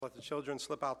let the children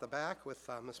slip out the back with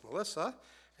Miss Melissa.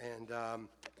 And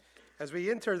as we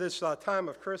enter this time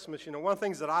of Christmas, you know, one of the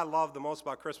things that I love the most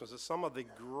about Christmas is some of the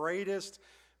greatest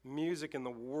music in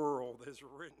the world is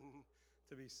written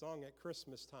to be sung at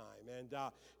Christmas time. And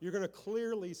you're going to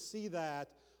clearly see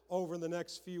that over the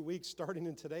next few weeks, starting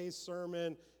in today's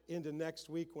sermon, into next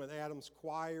week when Adam's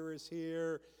choir is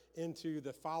here, into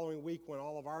the following week when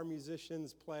all of our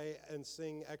musicians play and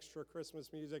sing extra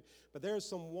Christmas music. But there's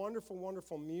some wonderful,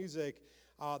 wonderful music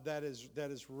that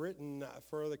is written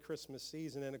for the Christmas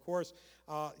season. And of course,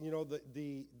 you know,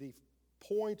 the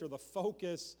point or the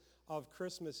focus of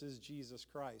Christmas is Jesus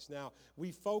Christ. Now,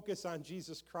 we focus on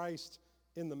Jesus Christ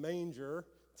in the manger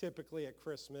typically at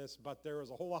Christmas, but there is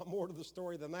a whole lot more to the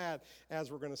story than that, as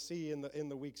we're going to see in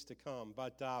the weeks to come.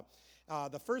 But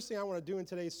the first thing I want to do in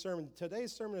today's sermon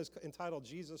is entitled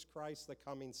Jesus Christ, the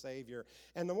Coming Savior.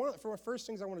 And for the first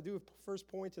things I want to do, first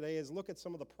point today, is look at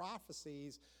some of the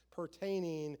prophecies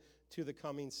pertaining to the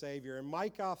coming Savior. In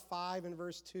Micah 5 and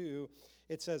verse 2,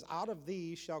 it says, "Out of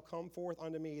thee shall come forth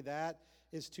unto me that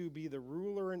is to be the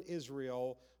ruler in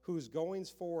Israel, whose goings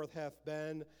forth have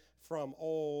been from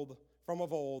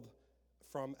of old,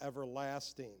 from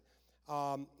everlasting."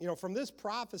 You know, from this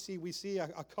prophecy, we see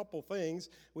a couple things.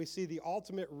 We see the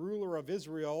ultimate ruler of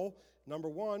Israel, number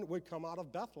one, would come out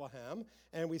of Bethlehem.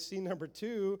 And we see, number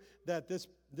two, that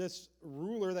this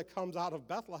ruler that comes out of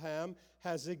Bethlehem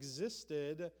has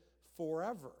existed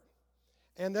forever.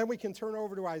 And then we can turn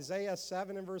over to Isaiah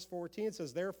 7 and verse 14. It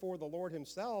says, "Therefore the Lord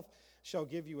himself shall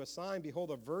give you a sign.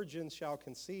 Behold, a virgin shall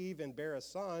conceive and bear a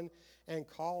son, and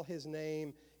call his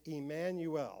name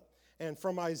Emmanuel." And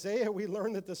from Isaiah, we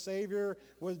learn that the Savior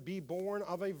would be born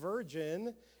of a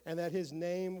virgin, and that his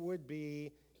name would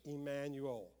be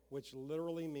Emmanuel, which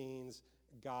literally means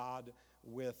God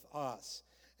with us.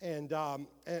 And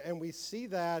we see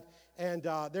that, and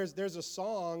there's a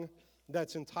song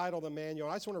that's entitled Emmanuel.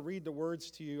 I just want to read the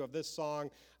words to you of this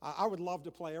song. I would love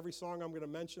to play every song I'm going to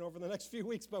mention over the next few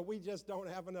weeks, but we just don't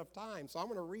have enough time. So I'm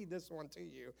going to read this one to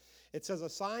you. It says, "A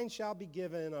sign shall be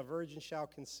given, a virgin shall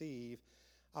conceive,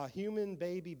 a human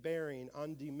baby bearing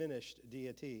undiminished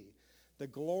deity. The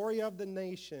glory of the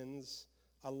nations,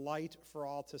 a light for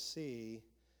all to see,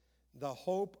 the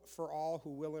hope for all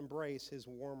who will embrace his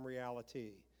warm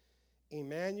reality.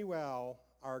 Emmanuel,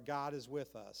 our God is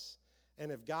with us.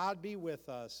 And if God be with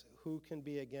us, who can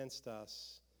be against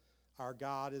us? Our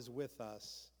God is with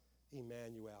us,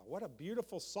 Emmanuel." What a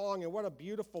beautiful song and what a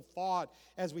beautiful thought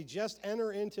as we just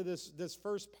enter into this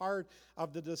first part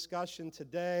of the discussion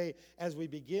today, as we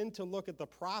begin to look at the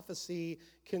prophecy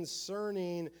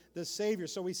concerning the Savior.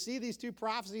 So we see these two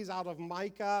prophecies out of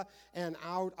Micah and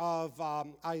out of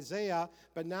Isaiah.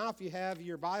 But now if you have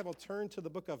your Bible, turn to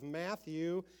the book of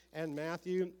Matthew and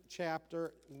Matthew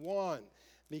chapter 1.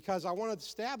 Because I want to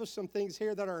establish some things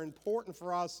here that are important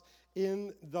for us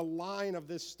in the line of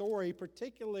this story,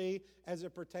 particularly as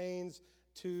it pertains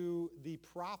to the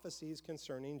prophecies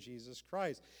concerning Jesus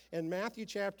Christ. In Matthew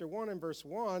chapter 1 and verse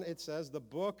 1, it says, "The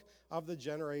book of the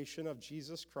generation of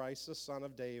Jesus Christ, the son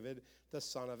of David, the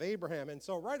son of Abraham." And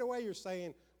so right away you're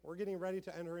saying, we're getting ready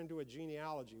to enter into a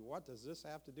genealogy. What does this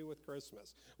have to do with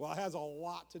Christmas? Well, it has a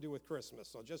lot to do with Christmas,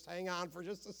 so just hang on for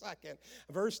just a second.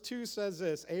 Verse 2 says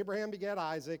this, "Abraham begat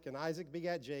Isaac, and Isaac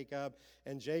begat Jacob,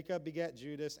 and Jacob begat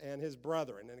Judas and his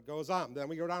brethren." And it goes on. Then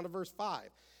we go down to verse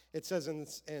 5. It says,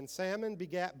 "And Salmon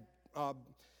begat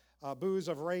Boaz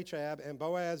of Rachab, and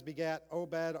Boaz begat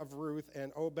Obed of Ruth,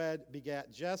 and Obed begat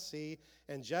Jesse,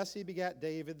 and Jesse begat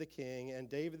David the king, and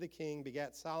David the king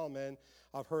begat Solomon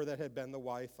of her that had been the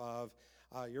wife of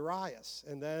Urias."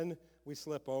 And then we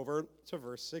slip over to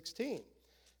verse 16.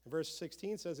 Verse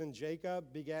 16 says, "And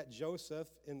Jacob begat Joseph,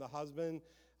 the husband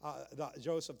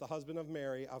of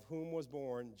Mary, of whom was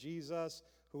born Jesus,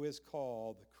 who is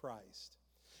called Christ."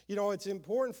 You know, it's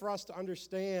important for us to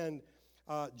understand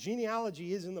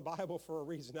genealogy is in the Bible for a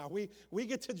reason. Now, we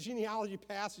get to genealogy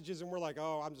passages and we're like,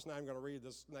 oh, I'm just not even going to read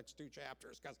this next two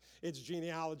chapters because it's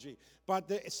genealogy. But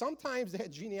sometimes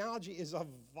that genealogy is of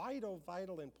vital,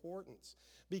 vital importance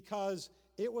because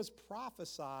it was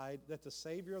prophesied that the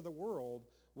Savior of the world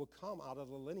will come out of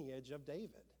the lineage of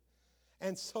David.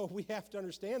 And so we have to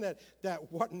understand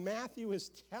that what Matthew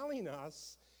is telling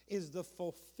us is the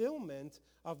fulfillment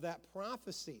of that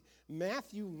prophecy.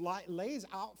 Matthew lays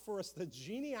out for us the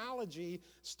genealogy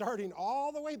starting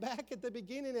all the way back at the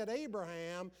beginning at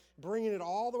Abraham, bringing it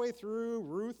all the way through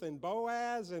Ruth and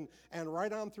Boaz and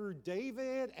right on through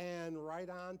David and right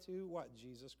on to what?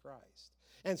 Jesus Christ.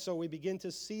 And so we begin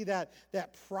to see that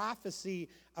prophecy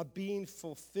of being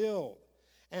fulfilled.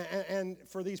 And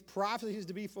for these prophecies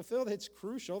to be fulfilled, it's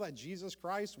crucial that Jesus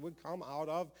Christ would come out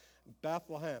of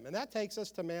Bethlehem. And that takes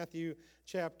us to Matthew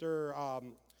chapter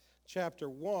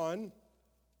 1,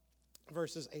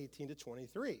 verses 18 to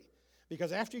 23.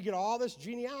 Because after you get all this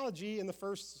genealogy in the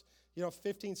first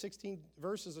 15, 16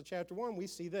 verses of chapter 1, we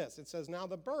see this. It says, now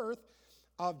the birth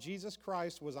of Jesus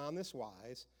Christ was on this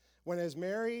wise. When as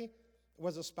Mary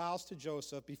was espoused to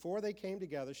Joseph, before they came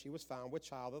together, she was found with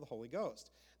child of the Holy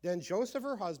Ghost. Then Joseph,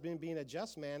 her husband, being a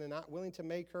just man and not willing to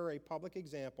make her a public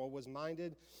example, was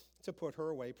minded to put her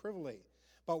away privily.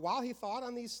 But while he thought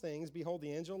on these things, behold,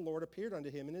 the angel of the Lord appeared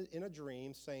unto him in a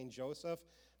dream, saying, Joseph,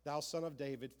 thou son of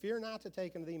David, fear not to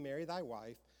take unto thee Mary thy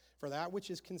wife, for that which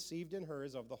is conceived in her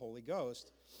is of the Holy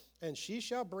Ghost. And she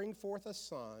shall bring forth a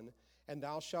son, and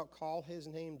thou shalt call his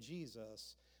name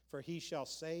Jesus, for he shall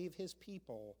save his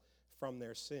people from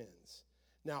their sins.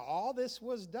 Now all this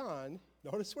was done,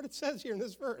 notice what it says here in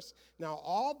this verse. Now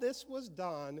all this was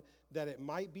done that it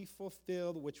might be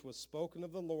fulfilled, which was spoken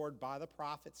of the Lord by the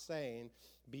prophet, saying,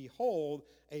 behold,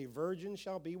 a virgin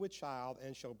shall be with child,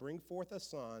 and shall bring forth a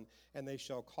son, and they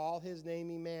shall call his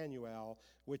name Emmanuel,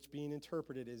 which being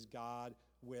interpreted is God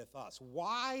with us.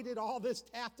 Why did all this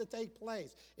have to take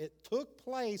place? It took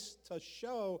place to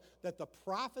show that the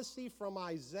prophecy from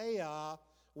Isaiah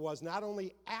was not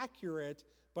only accurate,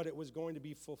 but it was going to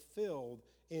be fulfilled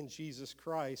in Jesus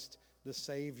Christ, the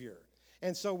Savior.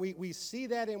 And so we see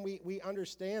that and we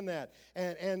understand that.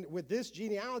 And with this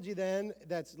genealogy then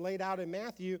that's laid out in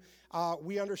Matthew,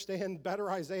 we understand better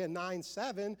Isaiah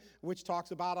 9:7, which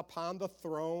talks about upon the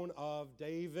throne of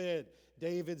David,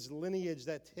 David's lineage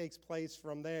that takes place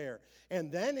from there.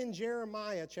 And then in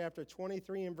Jeremiah chapter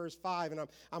 23 and verse 5, and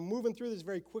I'm moving through this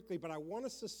very quickly, but I want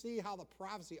us to see how the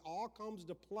prophecy all comes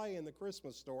to play in the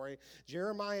Christmas story.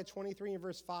 Jeremiah 23 and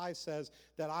verse 5 says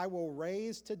that I will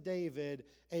raise to David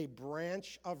a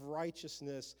branch of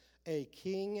righteousness, a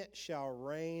king shall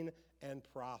reign and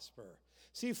prosper.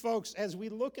 See, folks, as we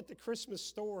look at the Christmas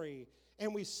story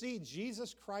and we see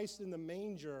Jesus Christ in the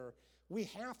manger, we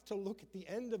have to look at the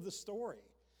end of the story.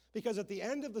 Because at the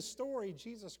end of the story,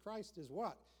 Jesus Christ is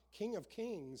what? King of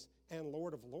kings and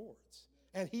Lord of lords.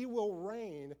 And he will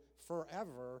reign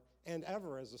forever and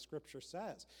ever, as the scripture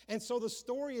says. And so the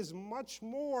story is much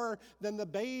more than the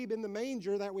babe in the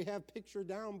manger that we have pictured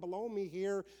down below me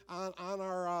here on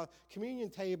our communion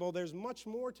table. There's much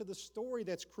more to the story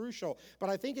that's crucial. But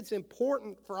I think it's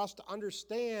important for us to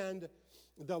understand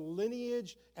the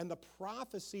lineage and the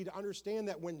prophecy, to understand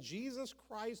that when Jesus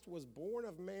Christ was born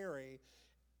of Mary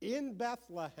in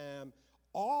Bethlehem,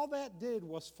 all that did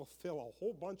was fulfill a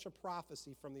whole bunch of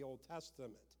prophecy from the Old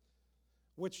Testament,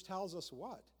 which tells us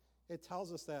what? It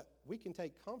tells us that we can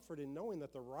take comfort in knowing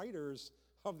that the writers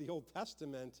of the Old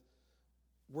Testament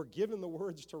were given the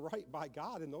words to write by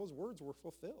God, and those words were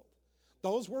fulfilled.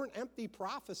 Those weren't empty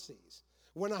prophecies.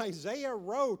 When Isaiah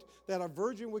wrote that a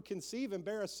virgin would conceive and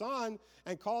bear a son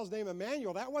and call his name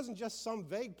Emmanuel, that wasn't just some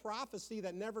vague prophecy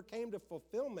that never came to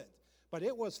fulfillment, but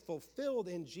it was fulfilled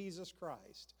in Jesus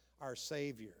Christ, our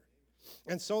Savior.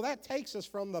 And so that takes us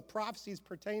from the prophecies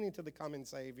pertaining to the coming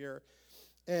Savior.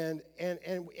 And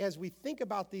as we think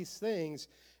about these things,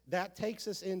 that takes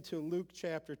us into Luke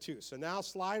chapter 2. So now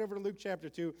slide over to Luke chapter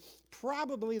 2,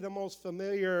 probably the most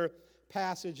familiar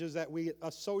passages that we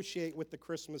associate with the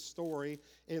Christmas story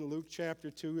in Luke chapter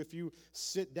 2. If you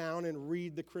sit down and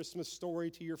read the Christmas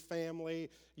story to your family,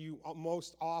 you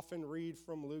most often read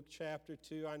from Luke chapter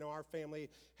 2. I know our family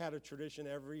had a tradition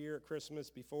every year at Christmas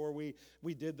before we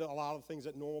did a lot of things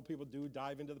that normal people do,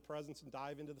 dive into the presents and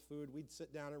dive into the food. We'd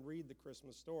sit down and read the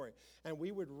Christmas story. And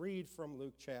we would read from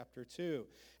Luke chapter 2.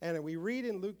 And we read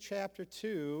in Luke chapter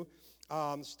 2,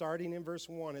 starting in verse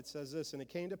 1, it says this, and it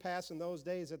came to pass in those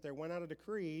days that there went out a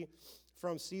decree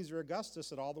from Caesar Augustus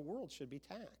that all the world should be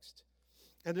taxed.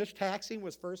 And this taxing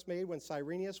was first made when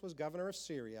Cyrenius was governor of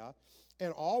Syria,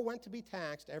 and all went to be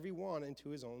taxed, every one into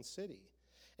his own city.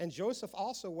 And Joseph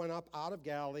also went up out of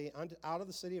Galilee, out of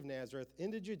the city of Nazareth,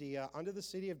 into Judea, unto the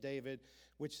city of David,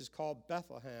 which is called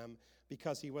Bethlehem,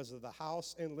 because he was of the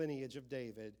house and lineage of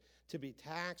David, to be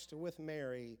taxed with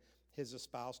Mary, his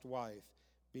espoused wife,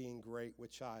 being great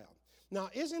with child. Now,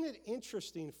 isn't it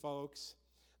interesting, folks,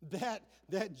 that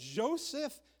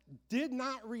Joseph did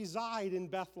not reside in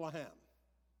Bethlehem?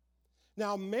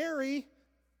 Now, Mary,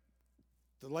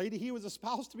 the lady he was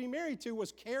espoused to be married to,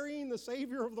 was carrying the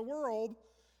Savior of the world,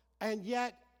 and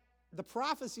yet the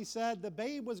prophecy said the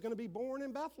babe was going to be born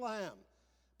in Bethlehem.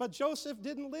 But Joseph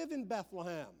didn't live in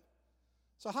Bethlehem.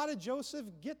 So how did Joseph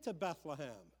get to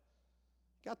Bethlehem?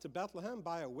 Got to Bethlehem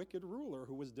by a wicked ruler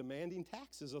who was demanding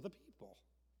taxes of the people.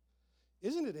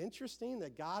 Isn't it interesting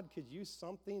that God could use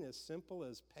something as simple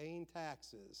as paying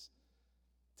taxes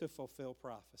to fulfill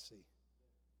prophecy?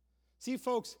 See,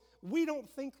 folks, we don't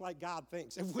think like God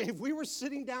thinks. If we were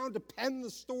sitting down to pen the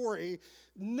story,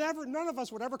 none of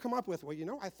us would ever come up with,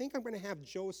 well, I think I'm going to have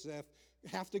Joseph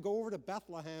have to go over to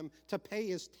Bethlehem to pay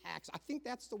his tax. I think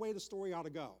that's the way the story ought to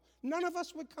go. None of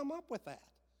us would come up with that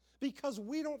because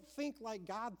we don't think like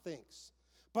God thinks.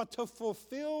 But to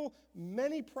fulfill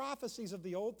many prophecies of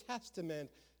the Old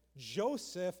Testament,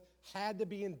 Joseph had to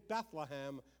be in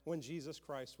Bethlehem when Jesus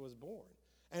Christ was born.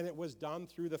 And it was done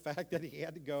through the fact that he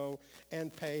had to go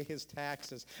and pay his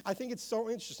taxes. I think it's so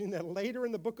interesting that later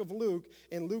in the book of Luke,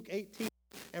 in Luke 18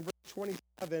 and verse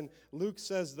 27, Luke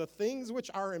says, the things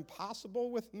which are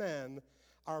impossible with men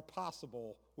are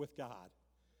possible with God.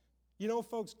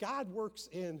 Folks, God works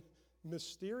in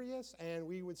mysterious and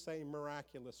we would say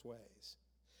miraculous ways.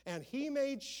 And he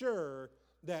made sure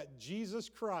that Jesus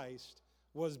Christ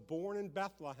was born in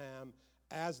Bethlehem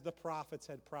as the prophets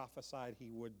had prophesied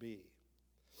he would be.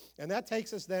 And that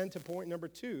takes us then to point number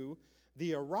 2,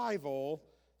 the arrival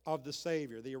of the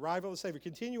Savior. The arrival of the Savior.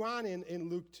 Continue on in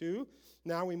Luke 2.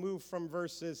 Now we move from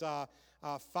verses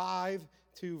 5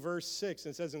 to verse 6.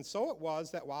 And it says, and so it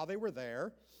was that while they were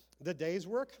there, the days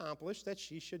were accomplished that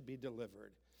she should be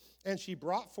delivered. And she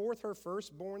brought forth her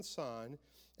firstborn son,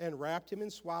 and wrapped him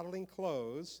in swaddling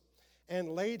clothes, and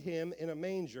laid him in a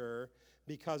manger,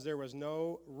 because there was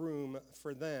no room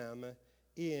for them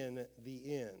in the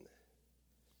inn.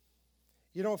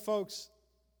 Folks,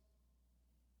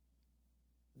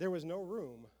 there was no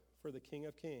room for the King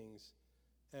of Kings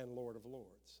and Lord of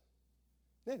Lords.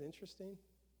 Isn't that interesting?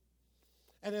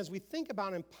 And as we think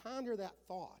about and ponder that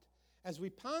thought, as we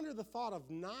ponder the thought of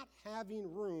not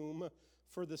having room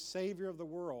for the Savior of the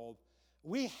world,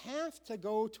 we have to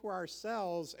go to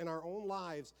ourselves in our own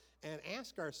lives and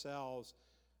ask ourselves,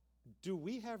 do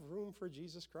we have room for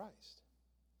Jesus Christ?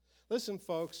 Listen,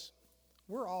 folks,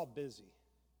 we're all busy.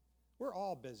 We're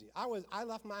all busy. I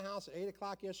left my house at 8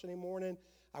 o'clock yesterday morning.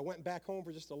 I went back home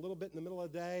for just a little bit in the middle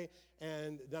of the day,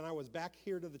 and then I was back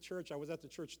here to the church. I was at the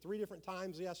church 3 different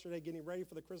times yesterday getting ready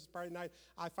for the Christmas party night.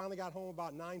 I finally got home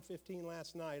about 9:15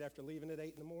 last night after leaving at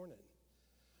 8 in the morning.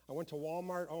 I went to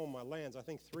Walmart, oh my lands, I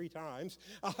think 3 times,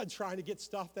 trying to get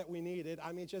stuff that we needed.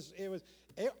 I mean,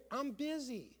 I'm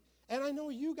busy. And I know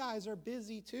you guys are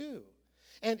busy too.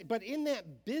 But in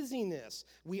that busyness,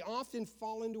 we often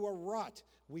fall into a rut.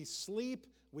 We sleep,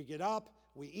 we get up,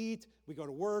 we eat, we go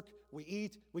to work, we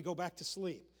eat, we go back to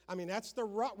sleep. I mean, that's the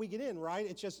rut we get in, right?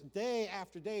 It's just day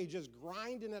after day, just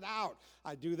grinding it out.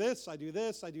 I do this, I do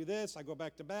this, I do this, I go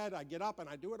back to bed, I get up, and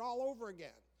I do it all over again.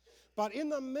 But in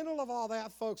the middle of all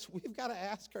that, folks, we've got to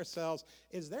ask ourselves,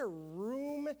 is there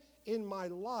room in my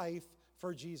life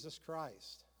for Jesus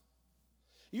Christ?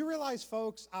 You realize,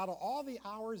 folks, out of all the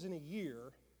hours in a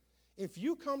year, if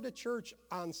you come to church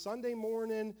on Sunday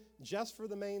morning just for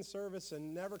the main service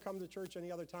and never come to church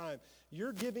any other time,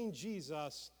 you're giving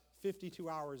Jesus 52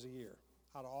 hours a year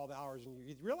out of all the hours in a year.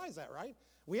 You realize that, right?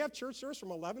 We have church service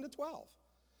from 11 to 12.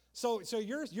 So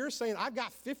you're saying, I've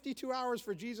got 52 hours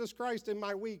for Jesus Christ in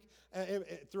my week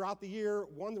throughout the year,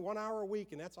 one hour a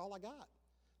week, and that's all I got.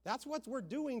 That's what we're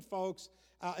doing, folks,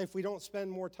 if we don't spend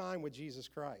more time with Jesus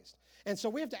Christ. And so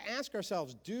we have to ask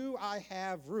ourselves, do I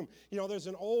have room? There's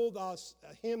an old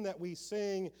hymn that we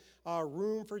sing,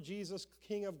 room for Jesus,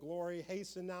 King of glory,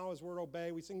 hasten now his word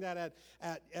obey. We sing that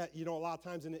at a lot of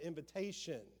times in the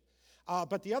invitation.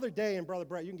 But the other day, and Brother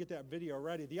Brett, you can get that video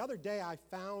ready. The other day I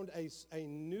found a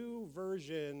new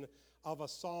version of a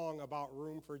song about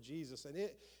room for Jesus. And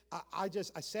I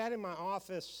sat in my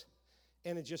office,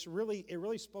 and it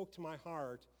really spoke to my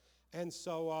heart. And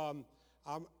so,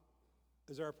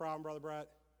 is there a problem, Brother Brett?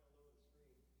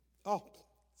 Oh,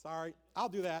 sorry. I'll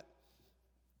do that.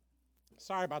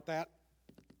 Sorry about that.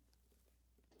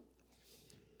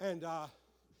 And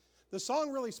the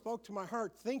song really spoke to my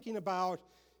heart, thinking about,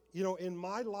 in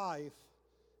my life,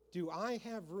 do I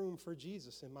have room for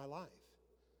Jesus in my life?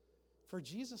 For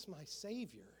Jesus, my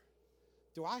Savior,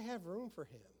 do I have room for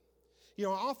him? I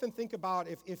often think about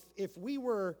if we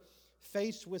were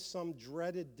faced with some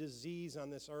dreaded disease on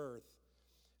this earth,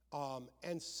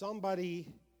 and somebody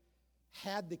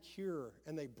had the cure,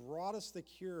 and they brought us the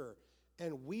cure,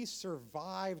 and we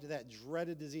survived that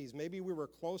dreaded disease. Maybe we were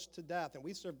close to death, and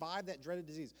we survived that dreaded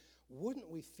disease. Wouldn't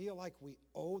we feel like we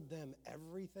owed them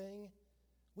everything?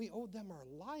 We owed them our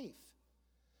life.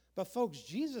 But folks,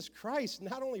 Jesus Christ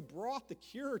not only brought the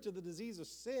cure to the disease of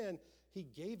sin, he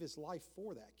gave his life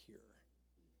for that cure.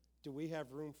 Do we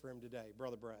have room for him today?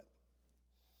 Brother Brett.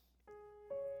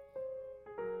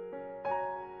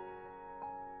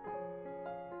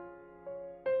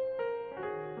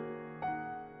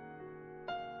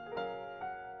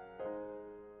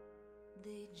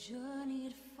 They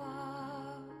journeyed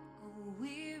far, a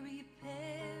weary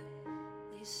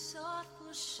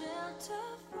a shelter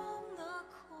from the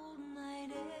cold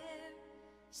night air,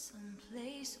 some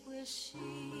place where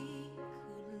she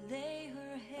could lay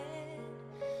her head,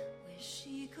 where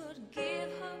she could give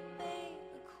her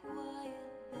babe a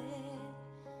quiet bed.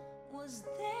 Was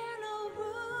there no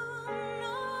room,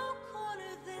 no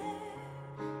corner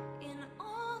there, in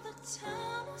all the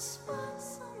town, a spot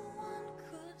someone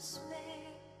could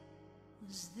spare?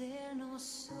 Was there no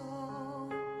soul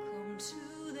come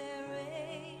to their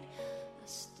aid? A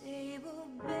stable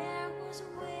bare was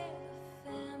where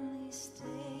the family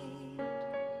stayed.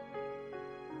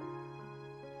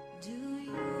 Do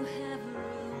you have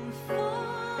room for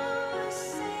a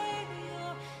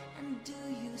Savior? And do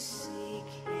you seek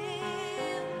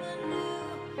Him anew?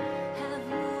 Have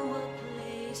you a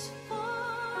place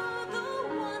for the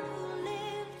one who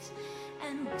lived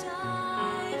and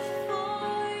died for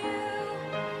you?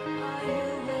 Are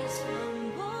you as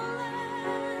humble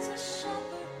as a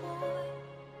shepherd boy,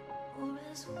 or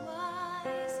as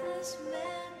wise as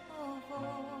men of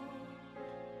old?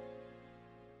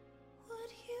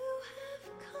 Would you have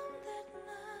come that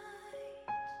night?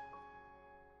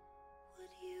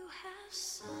 Would you have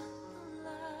sought the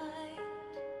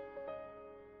light?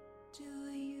 Do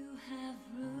you have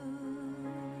room?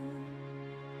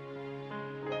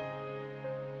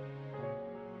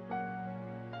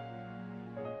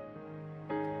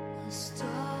 A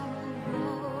star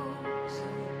arose,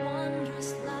 a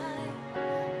wondrous light,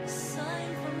 a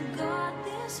sign from God.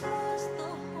 This was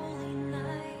the holy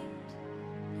night,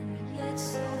 and yet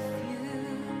so few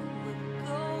would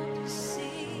go to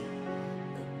see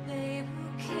the babe who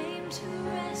came to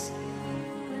rescue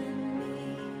you and me.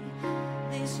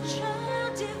 This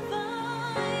child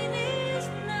divine is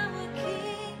now a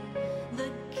king, the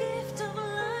gift of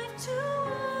life to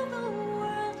all the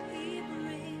world he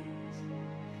brings.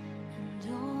 And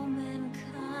all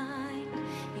mankind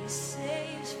he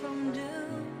saves from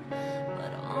doom,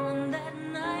 but on that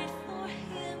night for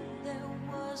him there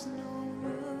was no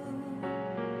room.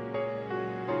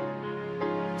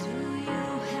 Do you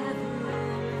have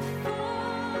room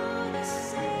for the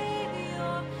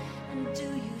Savior? And do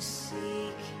you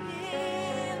seek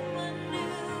Him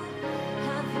anew?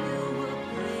 Have you a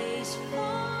place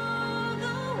for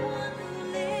the one who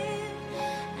lived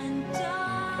and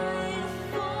died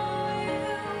for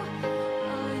you?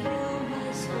 Are you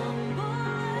as humble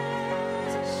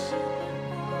as a shepherd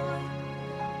boy,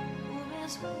 or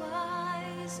as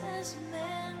wise as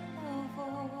men of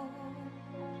old?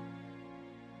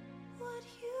 Would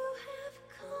you have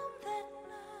come that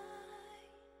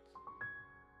night?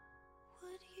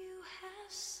 Would you have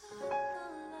sought the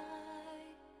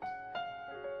light?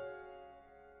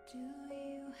 Do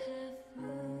you have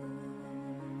room?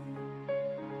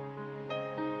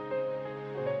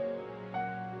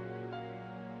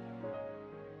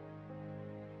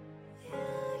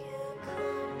 Will you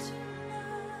come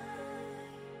tonight?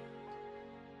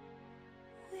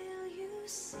 Will you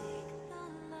seek the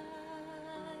light?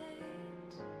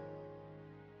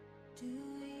 Do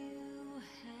you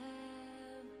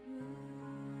have room?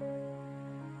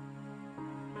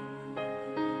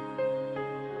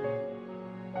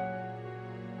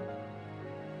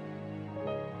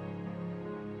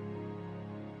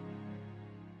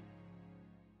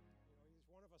 Each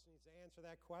one of us needs to answer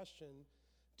that question.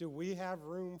 Do we have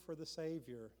room for the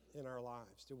Savior in our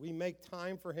lives? Do we make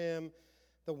time for Him,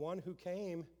 the one who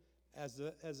came, as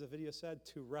the video said,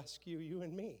 to rescue you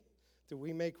and me? Do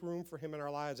we make room for Him in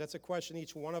our lives? That's a question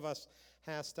each one of us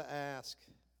has to ask.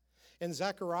 In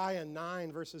Zechariah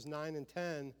 9, verses 9 and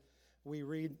 10, we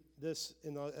read this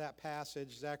in that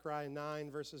passage, Zechariah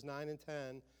 9, verses 9 and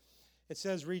 10. It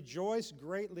says, "Rejoice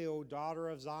greatly, O daughter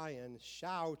of Zion.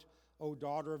 Shout, O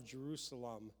daughter of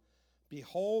Jerusalem.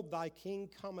 Behold, thy king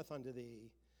cometh unto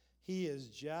thee. He is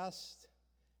just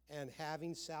and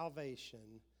having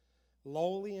salvation,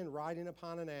 lowly and riding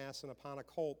upon an ass, and upon a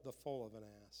colt, the foal of an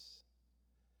ass."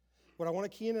 What I want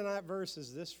to key in that verse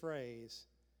is this phrase: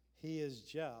 He is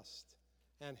just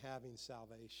and having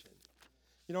salvation.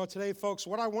 You know, today, folks,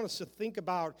 what I want us to think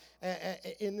about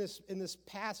in this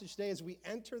passage today as we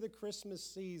enter the Christmas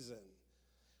season,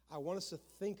 I want us to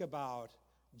think about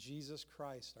Jesus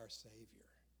Christ, our Savior.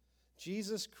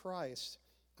 Jesus Christ,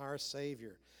 our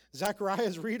Savior.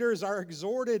 Zechariah's readers are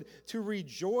exhorted to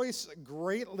rejoice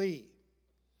greatly.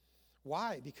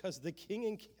 Why? Because the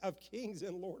King of Kings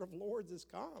and Lord of Lords is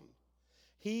come.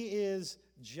 He is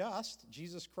just.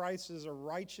 Jesus Christ is a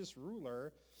righteous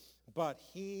ruler, but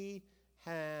He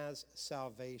has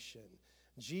salvation.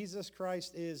 Jesus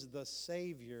Christ is the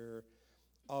Savior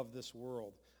of this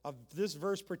world. Of this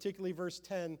verse, particularly verse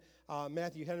 10,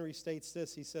 Matthew Henry states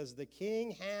this. He says, "The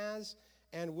King has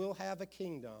and will have a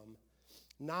kingdom,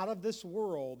 not of this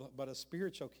world, but a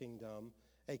spiritual kingdom,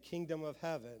 a kingdom of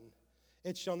heaven.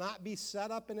 It shall not be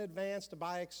set up and advanced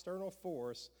by external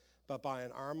force, but by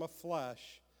an arm of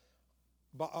flesh,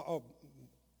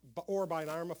 or by an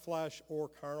arm of flesh or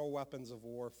carnal weapons of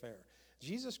warfare.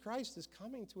 Jesus Christ is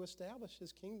coming to establish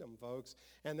his kingdom, folks,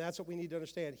 and that's what we need to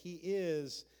understand. He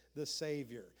is the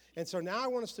Savior. And so now I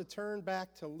want us to turn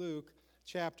back to Luke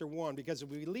chapter 1, because if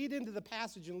we lead into the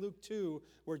passage in Luke 2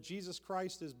 where Jesus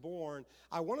Christ is born,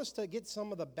 I want us to get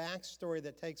some of the backstory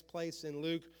that takes place in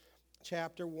Luke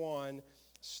chapter 1,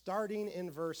 starting in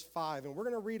verse 5. And we're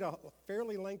going to read a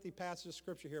fairly lengthy passage of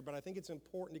Scripture here, but I think it's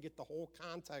important to get the whole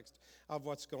context of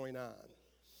what's going on.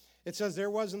 It says, "There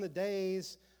was in the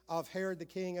days of Herod the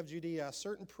king of Judea a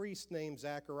certain priest named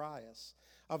Zacharias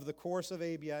of the course of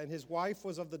Abia, and his wife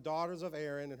was of the daughters of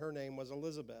Aaron, and her name was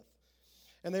Elizabeth.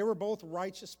 And they were both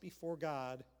righteous before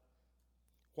God,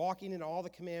 walking in all the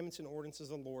commandments and ordinances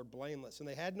of the Lord, blameless. And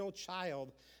they had no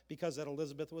child, because that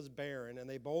Elizabeth was barren, and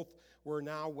they both were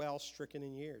now well stricken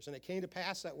in years. And it came to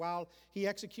pass that while he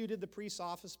executed the priest's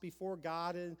office before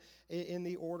God in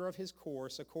the order of his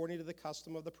course, according to the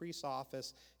custom of the priest's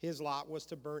office, his lot was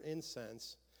to burn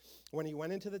incense when he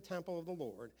went into the temple of the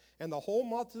Lord. And the whole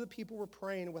multitude of the people were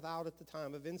praying without at the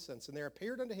time of incense. And there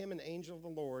appeared unto him an angel of the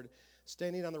Lord,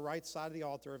 standing on the right side of the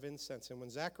altar of incense. And when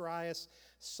Zacharias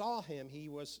saw him, he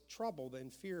was troubled,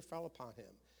 and fear fell upon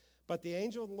him. But the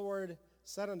angel of the Lord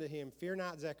said unto him, Fear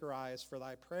not, Zacharias, for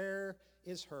thy prayer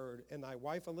is heard, and thy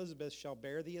wife Elizabeth shall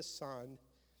bear thee a son,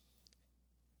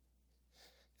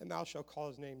 and thou shalt call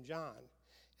his name John.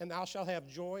 And thou shalt have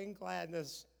joy and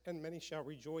gladness, and many shall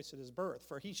rejoice at his birth.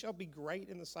 For he shall be great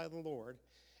in the sight of the Lord,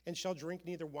 and shall drink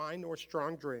neither wine nor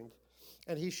strong drink.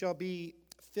 And he shall be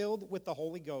filled with the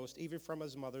Holy Ghost, even from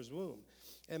his mother's womb.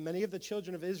 And many of the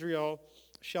children of Israel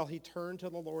shall he turn to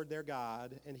the Lord their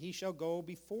God, and he shall go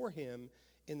before him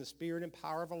in the spirit and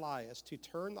power of Elias, to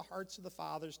turn the hearts of the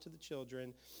fathers to the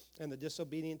children, and the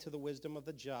disobedient to the wisdom of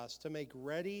the just, to make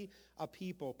ready a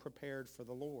people prepared for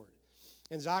the Lord.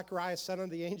 And Zacharias said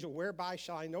unto the angel, Whereby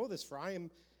shall I know this? For I am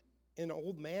an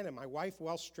old man, and my wife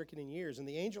well stricken in years. And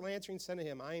the angel answering said to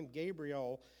him, I am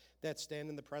Gabriel, that stand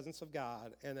in the presence of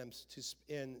God, and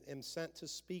am sent to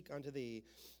speak unto thee,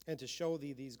 and to show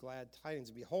thee these glad tidings.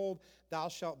 Behold, thou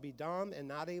shalt be dumb and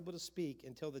not able to speak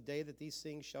until the day that these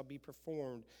things shall be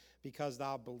performed, because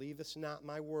thou believest not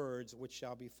my words, which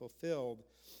shall be fulfilled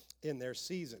in their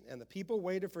season. And the people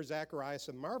waited for Zacharias,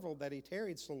 and marveled that he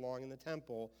tarried so long in the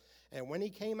temple. And when he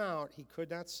came out, he could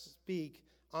not speak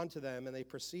unto them, and they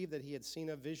perceived that he had seen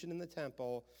a vision in the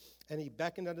temple, and he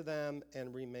beckoned unto them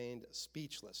and remained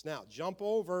speechless. Now, jump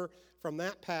over from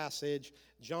that passage,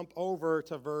 jump over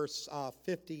to verse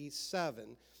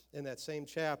 57 in that same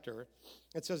chapter.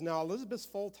 It says, Now Elizabeth's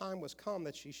full time was come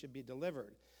that she should be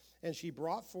delivered, and she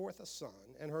brought forth a son,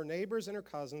 and her neighbors and her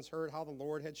cousins heard how the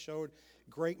Lord had showed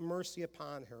great mercy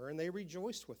upon her, and they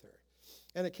rejoiced with her.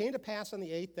 And it came to pass on the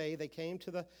 8th day, they came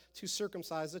to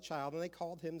circumcise the child, and they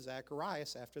called him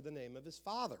Zacharias, after the name of his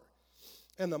father.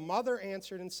 And the mother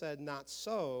answered and said, Not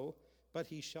so, but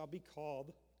he shall be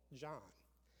called John.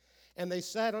 And they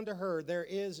said unto her, There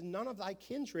is none of thy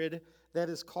kindred that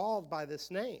is called by this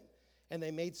name. And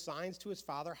they made signs to his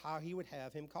father how he would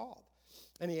have him called.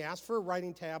 And he asked for a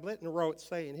writing tablet, and wrote,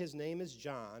 saying, His name is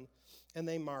John. And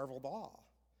they marveled all.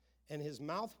 And his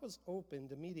mouth was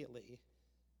opened immediately,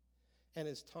 and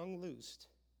his tongue loosed,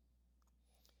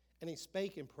 and he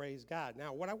spake and praised God.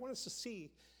 Now, what I want us to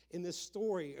see in this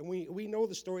story, and we know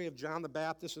the story of John the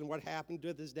Baptist and what happened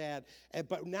with his dad,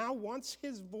 but now once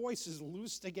his voice is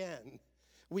loosed again,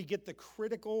 we get the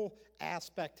critical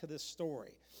aspect to this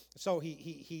story. So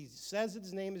he says that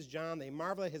his name is John. They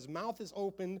marvel that his mouth is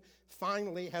opened.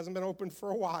 Finally, it hasn't been opened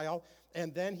for a while,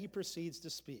 and then he proceeds to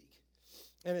speak.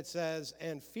 And it says,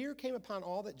 And fear came upon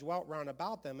all that dwelt round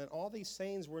about them, and all these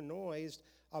sayings were noised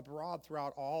abroad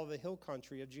throughout all the hill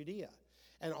country of Judea.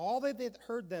 And all that they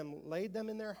heard them laid them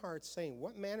in their hearts, saying,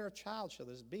 What manner of child shall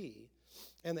this be?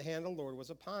 And the hand of the Lord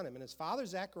was upon him. And his father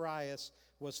Zacharias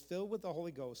was filled with the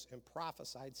Holy Ghost, and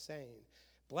prophesied, saying,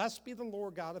 Blessed be the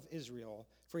Lord God of Israel,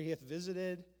 for he hath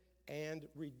visited and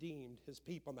redeemed his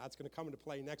people. Now, that's going to come into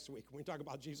play next week when we talk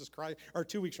about Jesus Christ, or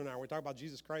 2 weeks from now, when we talk about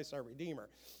Jesus Christ, our Redeemer.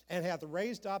 And hath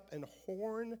raised up an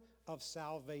horn of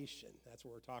salvation. That's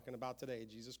what we're talking about today,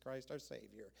 Jesus Christ, our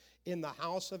Savior, in the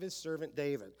house of his servant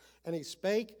David. And he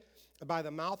spake by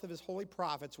the mouth of his holy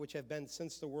prophets, which have been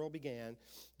since the world began,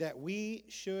 that we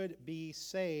should be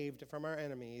saved from our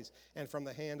enemies and from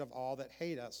the hand of all that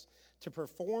hate us, to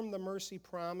perform the mercy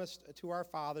promised to our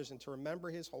fathers and to remember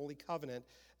his holy covenant,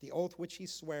 the oath which he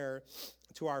sware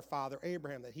to our father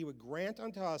Abraham, that he would grant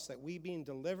unto us that we, being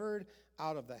delivered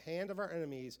out of the hand of our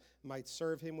enemies, might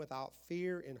serve him without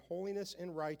fear in holiness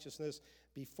and righteousness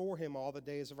before him all the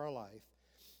days of our life.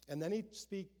 And then he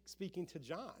speaking to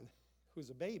John, who's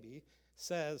a baby,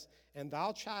 says, and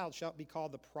thou, child, shalt be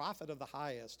called the prophet of the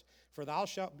highest, for thou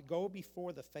shalt go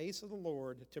before the face of the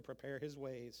Lord to prepare his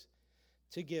ways,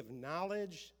 to give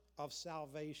knowledge of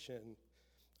salvation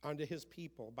unto his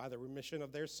people by the remission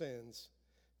of their sins,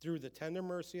 through the tender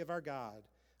mercy of our God,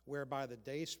 whereby the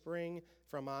dayspring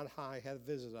from on high hath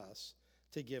visited us,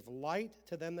 to give light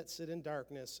to them that sit in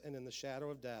darkness and in the shadow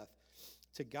of death,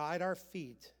 to guide our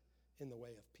feet in the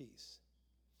way of peace.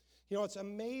 You know, it's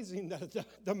amazing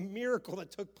the miracle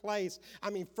that took place. I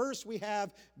mean, first we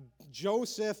have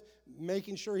Joseph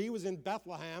making sure he was in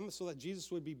Bethlehem so that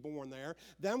Jesus would be born there.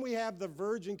 Then we have the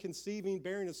virgin conceiving,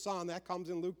 bearing a son. That comes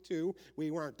in Luke 2.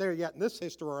 We weren't there yet in this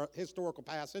historical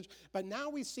passage. But now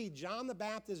we see John the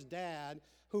Baptist's dad,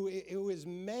 who is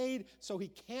made so he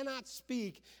cannot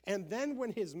speak. And then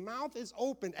when his mouth is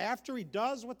opened, after he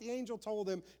does what the angel told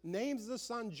him, names the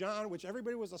son John, which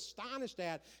everybody was astonished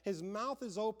at, his mouth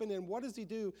is open, and what does he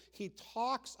do? He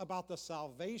talks about the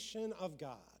salvation of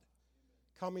God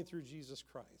coming through Jesus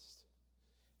Christ.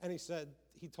 And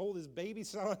he told his baby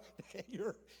son,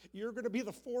 you're going to be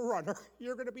the forerunner.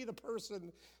 You're going to be the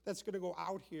person that's going to go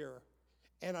out here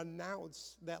and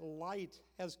announce that light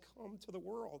has come to the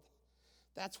world.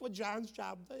 That's what John's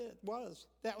job was.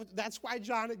 That's why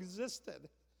John existed.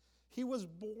 He was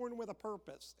born with a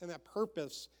purpose, and that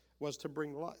purpose was to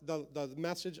bring the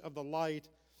message of the light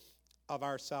of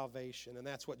our salvation, and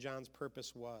that's what John's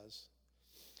purpose was.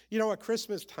 You know, at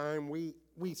Christmas time, we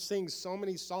sing so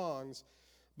many songs,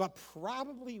 but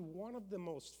probably one of the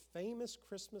most famous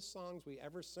Christmas songs we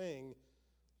ever sing,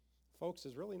 folks,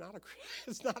 is really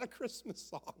it's not a Christmas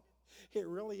song. It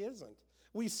really isn't.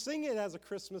 We sing it as a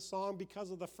Christmas song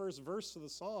because of the first verse of the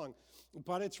song,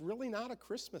 but it's really not a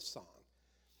Christmas song.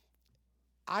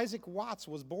 Isaac Watts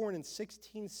was born in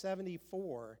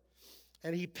 1674,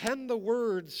 and he penned the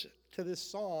words to this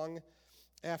song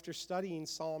after studying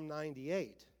Psalm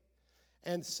 98.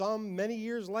 And many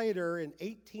years later, in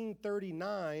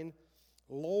 1839,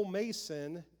 Lowell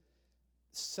Mason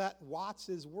set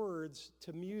Watts's words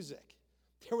to music.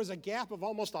 There was a gap of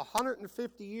almost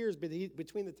 150 years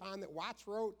between the time that Watts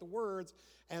wrote the words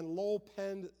and Lowell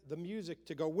penned the music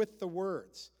to go with the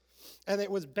words. And it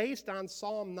was based on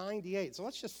Psalm 98. So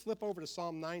let's just flip over to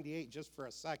Psalm 98 just for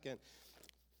a second,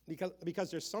 because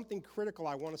there's something critical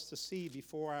I want us to see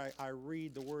before I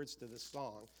read the words to this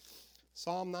song.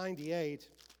 Psalm 98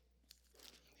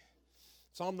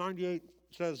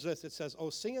 says this. It says, "O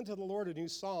sing unto the Lord a new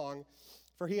song,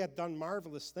 for he hath done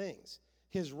marvelous things.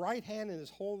 His right hand and his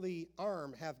holy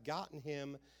arm have gotten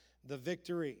him the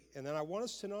victory." And then I want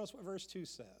us to notice what verse 2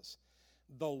 says.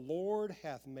 The Lord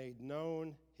hath made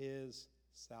known his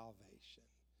salvation.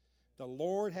 The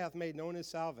Lord hath made known his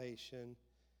salvation.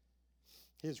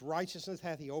 His righteousness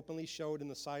hath he openly showed in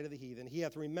the sight of the heathen. He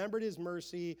hath remembered his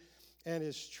mercy and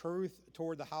his truth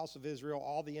toward the house of Israel.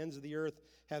 All the ends of the earth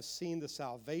have seen the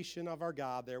salvation of our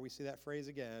God. There we see that phrase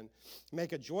again.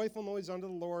 Make a joyful noise unto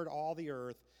the Lord, all the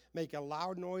earth. Make a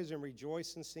loud noise and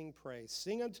rejoice and sing praise.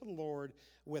 Sing unto the Lord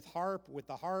with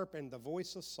the harp and the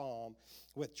voice of psalm,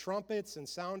 with trumpets and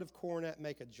sound of cornet.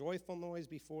 Make a joyful noise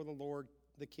before the Lord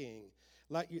the King.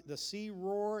 Let the sea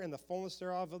roar and the fullness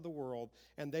thereof of the world,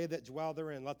 and they that dwell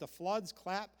therein. Let the floods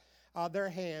clap their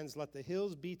hands. Let the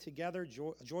hills be together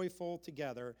joyful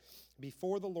together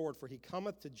before the Lord. For he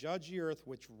cometh to judge the earth,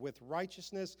 which with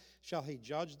righteousness shall he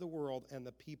judge the world, and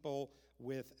the people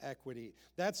with equity.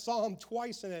 That psalm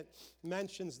twice in it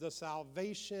mentions the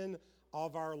salvation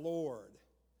of our Lord.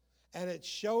 And it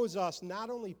shows us not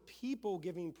only people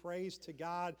giving praise to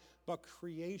God, but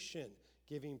creation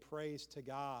giving praise to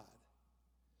God.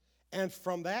 And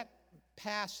from that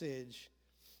passage,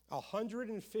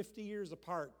 150 years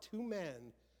apart, two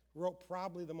men wrote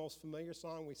probably the most familiar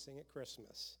song we sing at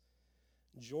Christmas.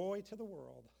 Joy to the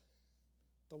world,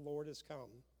 the Lord is come.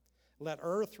 Let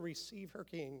earth receive her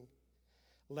King.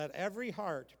 Let every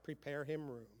heart prepare him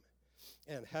room.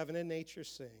 And heaven and nature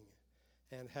sing,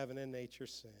 and heaven and nature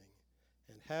sing,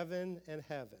 and heaven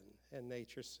and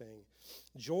nature sing.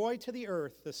 Joy to the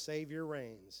earth, the Savior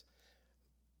reigns.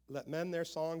 Let men their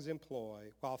songs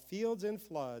employ, while fields and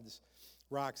floods,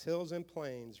 rocks, hills, and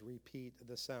plains repeat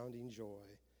the sounding joy.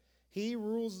 He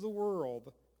rules the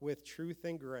world with truth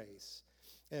and grace,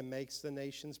 and makes the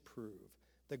nations prove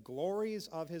the glories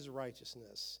of his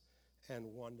righteousness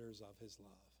and wonders of his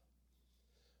love.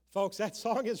 Folks, that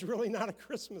song is really not a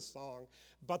Christmas song,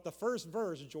 but the first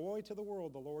verse, joy to the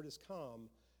world, the Lord is come,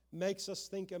 makes us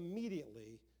think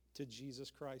immediately to Jesus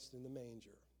Christ in the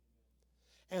manger.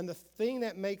 And the thing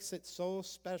that makes it so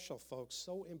special, folks,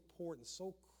 so important,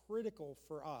 so critical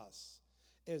for us,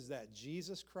 is that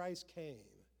Jesus Christ came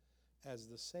as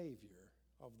the Savior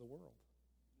of the world.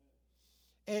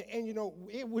 And you know,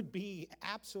 it would be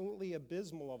absolutely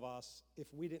abysmal of us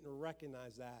if we didn't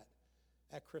recognize that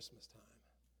at Christmas time.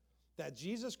 That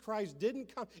Jesus Christ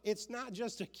didn't come. It's not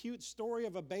just a cute story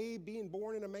of a babe being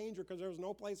born in a manger because there was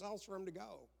no place else for him to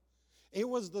go. It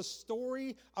was the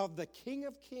story of the King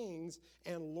of Kings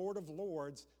and Lord of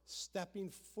Lords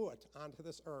stepping foot onto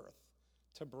this earth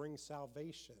to bring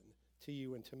salvation to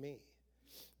you and to me.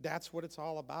 That's what it's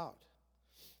all about.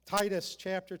 Titus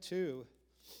chapter 2.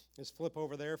 Just flip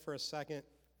over there for a second.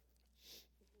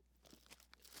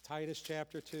 Titus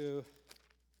chapter 2.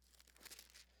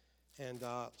 And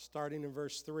starting in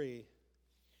verse 3.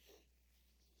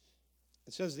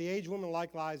 It says, the aged woman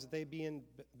likewise, that they be in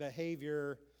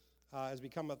behavior has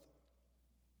become a...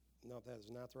 No, that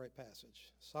is not the right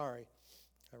passage. Sorry,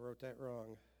 I wrote that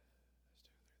wrong.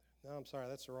 No, I'm sorry,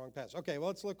 that's the wrong passage. Okay, well,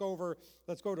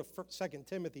 let's go to 2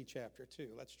 Timothy chapter 2.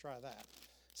 Let's try that.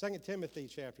 2 Timothy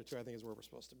chapter 2, I think is where we're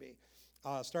supposed to be.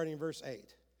 Starting in verse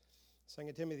 8.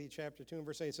 2 Timothy chapter 2 and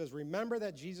verse 8 says, remember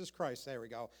that Jesus Christ, there we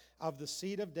go, of the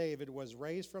seed of David was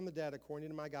raised from the dead according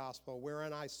to my gospel,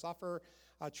 wherein I suffer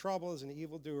trouble as an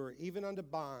evildoer, even unto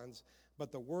bonds,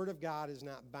 but the word of God is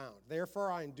not bound.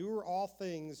 Therefore I endure all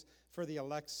things for the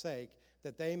elect's sake,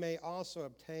 that they may also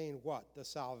obtain what? The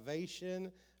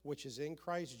salvation which is in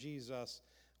Christ Jesus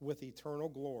with eternal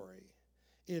glory.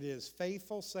 It is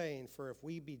faithful saying, for if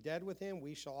we be dead with him,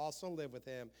 we shall also live with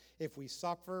him. If we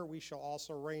suffer, we shall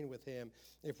also reign with him.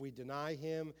 If we deny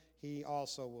him, he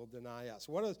also will deny us.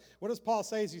 What does Paul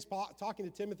say as he's talking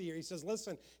to Timothy here? He says,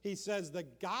 listen, he says, the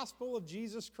gospel of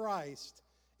Jesus Christ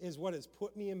is what has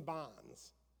put me in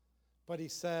bonds. But he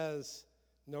says,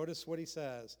 notice what he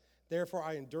says, therefore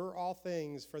I endure all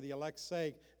things for the elect's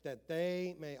sake, that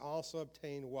they may also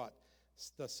obtain what?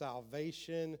 The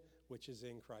salvation which is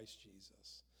in Christ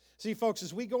Jesus. See, folks,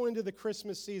 as we go into the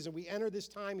Christmas season, we enter this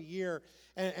time of year,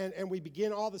 and we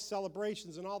begin all the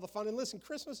celebrations and all the fun. And listen,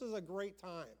 Christmas is a great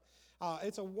time.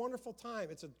 It's a wonderful time.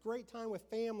 It's a great time with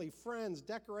family, friends,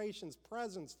 decorations,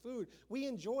 presents, food. We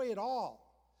enjoy it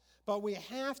all. But we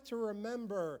have to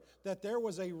remember that there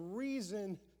was a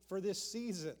reason for this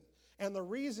season. And the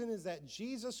reason is that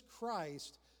Jesus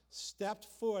Christ stepped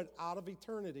foot out of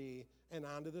eternity and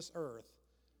onto this earth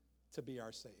to be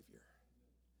our Savior.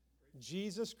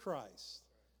 Jesus Christ,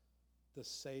 the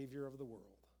Savior of the world.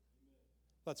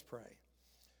 Let's pray.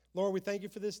 Lord, we thank you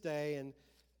for this day, and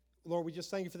Lord, we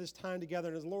just thank you for this time together.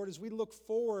 And as Lord, as we look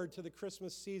forward to the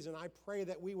Christmas season, I pray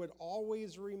that we would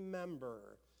always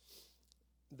remember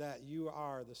that you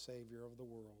are the Savior of the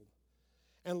world.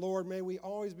 And Lord, may we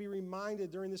always be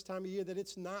reminded during this time of year that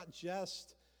it's not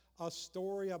just a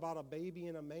story about a baby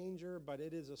in a manger, but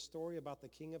it is a story about the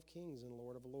King of Kings and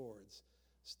Lord of Lords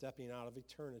stepping out of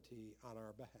eternity on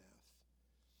our behalf.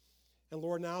 And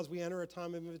Lord, now as we enter a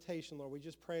time of invitation, Lord, we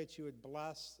just pray that you would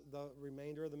bless the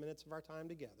remainder of the minutes of our time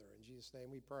together. In Jesus'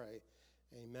 name we pray.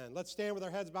 Amen. Let's stand with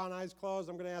our heads bowed and eyes closed.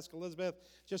 I'm going to ask Elizabeth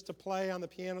just to play on the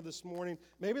piano this morning.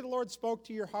 Maybe the Lord spoke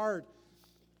to your heart.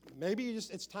 Maybe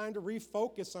it's time to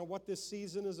refocus on what this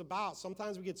season is about.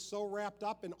 Sometimes we get so wrapped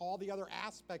up in all the other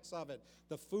aspects of it,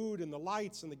 the food and the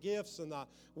lights and the gifts and the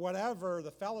whatever, the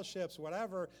fellowships,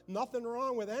 whatever. Nothing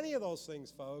wrong with any of those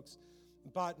things, folks.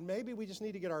 But maybe we just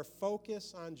need to get our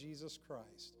focus on Jesus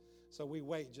Christ. So we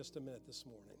wait just a minute this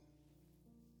morning.